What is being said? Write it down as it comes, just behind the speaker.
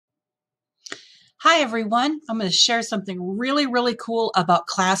Hi everyone, I'm going to share something really cool about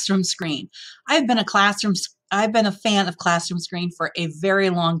ClassroomScreen. I've been a fan of ClassroomScreen for a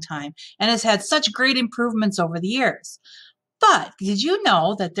very long time and has had such great improvements over the years. But did you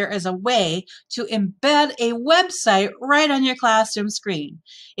know that there is a way to embed a website right on your classroom screen?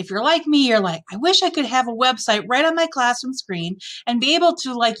 If you're like me, you're like, I wish I could have a website right on my classroom screen and be able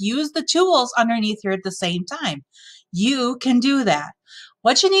to use the tools underneath here at the same time. You can do that.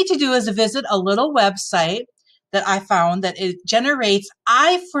 What you need to do is visit a little website that I found that it generates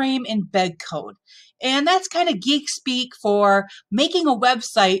iframe embed code. And that's kind of geek speak for making a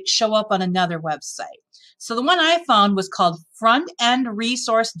website show up on another website. So the one I found was called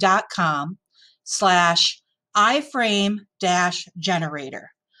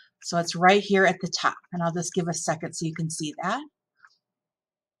frontendresource.com/iframe-generator. So it's right here at the top. And I'll just give a second so you can see that.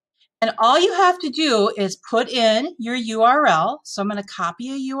 And all you have to do is put in your URL. So I'm going to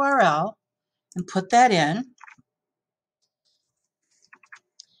copy a URL and put that in.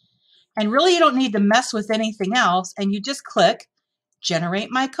 And really you don't need to mess with anything else. And you just click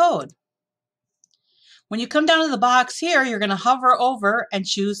Generate My Code. When you come down to the box here, you're going to hover over and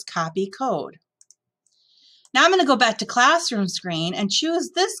choose Copy Code. Now I'm going to go back to ClassroomScreen and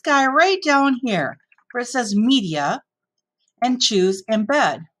choose this guy right down here where it says Media and choose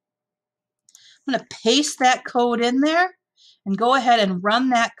Embed. I'm going to paste that code in there and go ahead and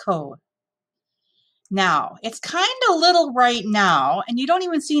run that code. Now, it's kind of little right now, and you don't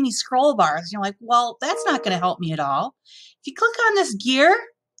even see any scroll bars. You're like, well, that's not going to help me at all. If you click on this gear,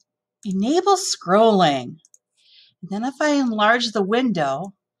 enable scrolling. And then if I enlarge the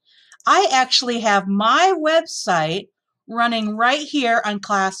window, I actually have my website running right here on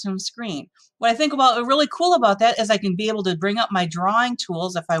ClassroomScreen. What I think about really cool about that is I can be able to bring up my drawing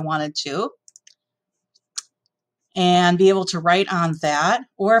tools if I wanted to and be able to write on that,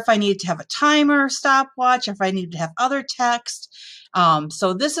 or if I needed to have a timer, stopwatch, if I needed to have other text.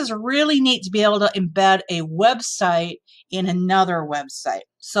 So this is really neat to be able to embed a website in another website.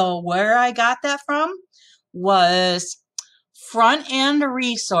 So where I got that from was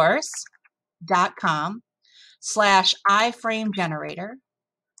frontendresource.com/iframe-generator.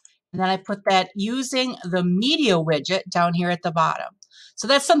 And then I put that using the media widget down here at the bottom. So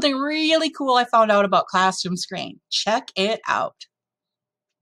that's something really cool I found out about ClassroomScreen. Check it out.